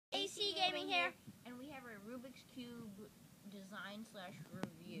AC Gaming here, and we have a Rubik's Cube design /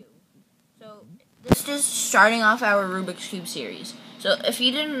 review. So this is starting off our Rubik's Cube series. So if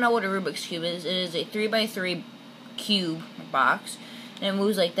you didn't know what a Rubik's Cube is, it is a 3x3 cube box, and it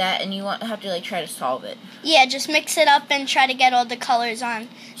moves like that, and you have to try to solve it. Yeah, just mix it up and try to get all the colors on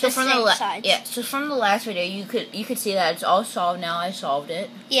the same sides. Yeah, so from the last video, you could see that it's all solved now. I solved it.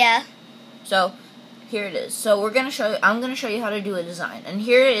 Yeah. So here it is. So I'm gonna show you how to do a design, and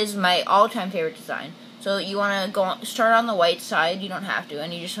here is my all-time favorite design. So you want to start on the white side. You don't have to,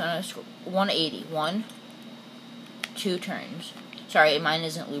 and you just want to 180. 1, 2 turns. Sorry, mine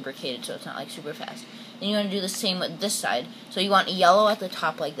isn't lubricated, so it's not super fast. Then you want to do the same with this side. So you want yellow at the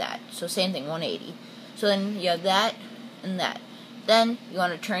top like that. So same thing, 180. So then you have that and that. Then you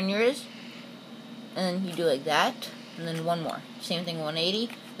want to turn yours, and then you do like that, and then one more. Same thing, 180.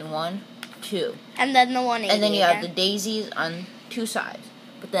 Then 1, 2. And then the 180. And then you have the daisies on 2 sides.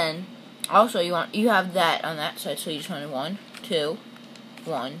 But then also you have that on that side, so you just want 1, 2,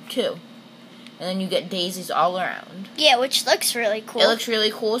 1, 2. And then you get daisies all around. Yeah, which looks really cool. It looks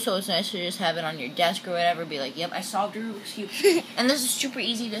really cool, so it's nice to just have it on your desk or whatever. Be like, yep, I solved a Rubik's Cube. And this is super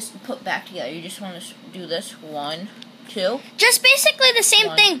easy to put back together. You just want to do this. 1, 2. Just basically the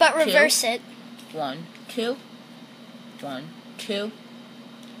same thing, but reverse it. 1, 2. 1, 2.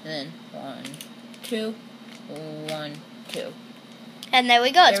 And then 1, 2. 1, 2. And there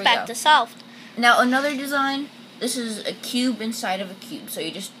we go. It's back to solved. Now another design. This is a cube inside of a cube. So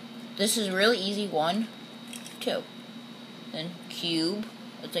this is really easy. 1, 2. Then cube.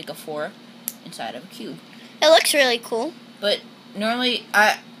 It's like a 4 inside of a cube. It looks really cool. But normally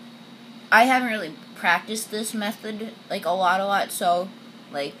I haven't really practiced this method a lot. So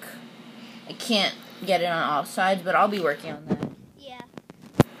I can't get it on all sides. But I'll be working on that.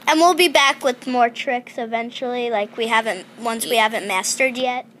 And we'll be back with more tricks eventually, we haven't mastered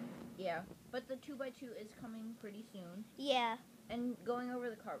yet. Yeah, but the 2x2 is coming pretty soon. Yeah. And going over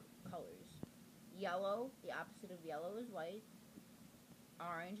the colors. Yellow, the opposite of yellow is white.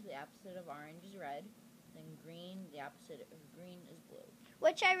 Orange, the opposite of orange is red. Then green, the opposite of green is blue.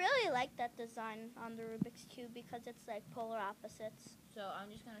 Which I really like that design on the Rubik's Cube because it's like polar opposites. So I'm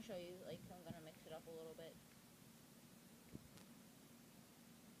just going to show you, I'm going to mix it up a little bit.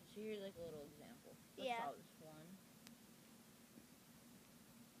 So here's a little example. Let's solve this one.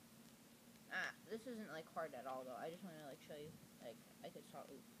 This isn't hard at all though. I just want to show you I could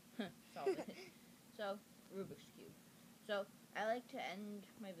solve it. So Rubik's Cube. So I like to end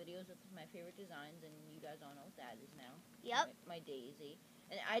my videos with my favorite designs, and you guys all know what that is now. Yep. My daisy.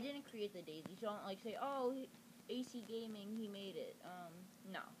 And I didn't create the daisy, so don't say, oh, AC Gaming, he made it.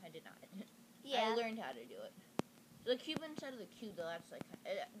 No, I did not. Yeah. I learned how to do it. The cube inside of the cube, though, that's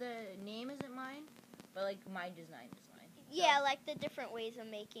the name isn't mine, but my design is mine. So, yeah, the different ways of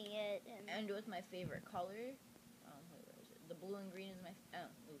making it, and with my favorite color. Where is it? The blue and green is my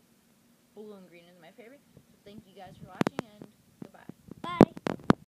blue and green is my favorite. So thank you guys for watching.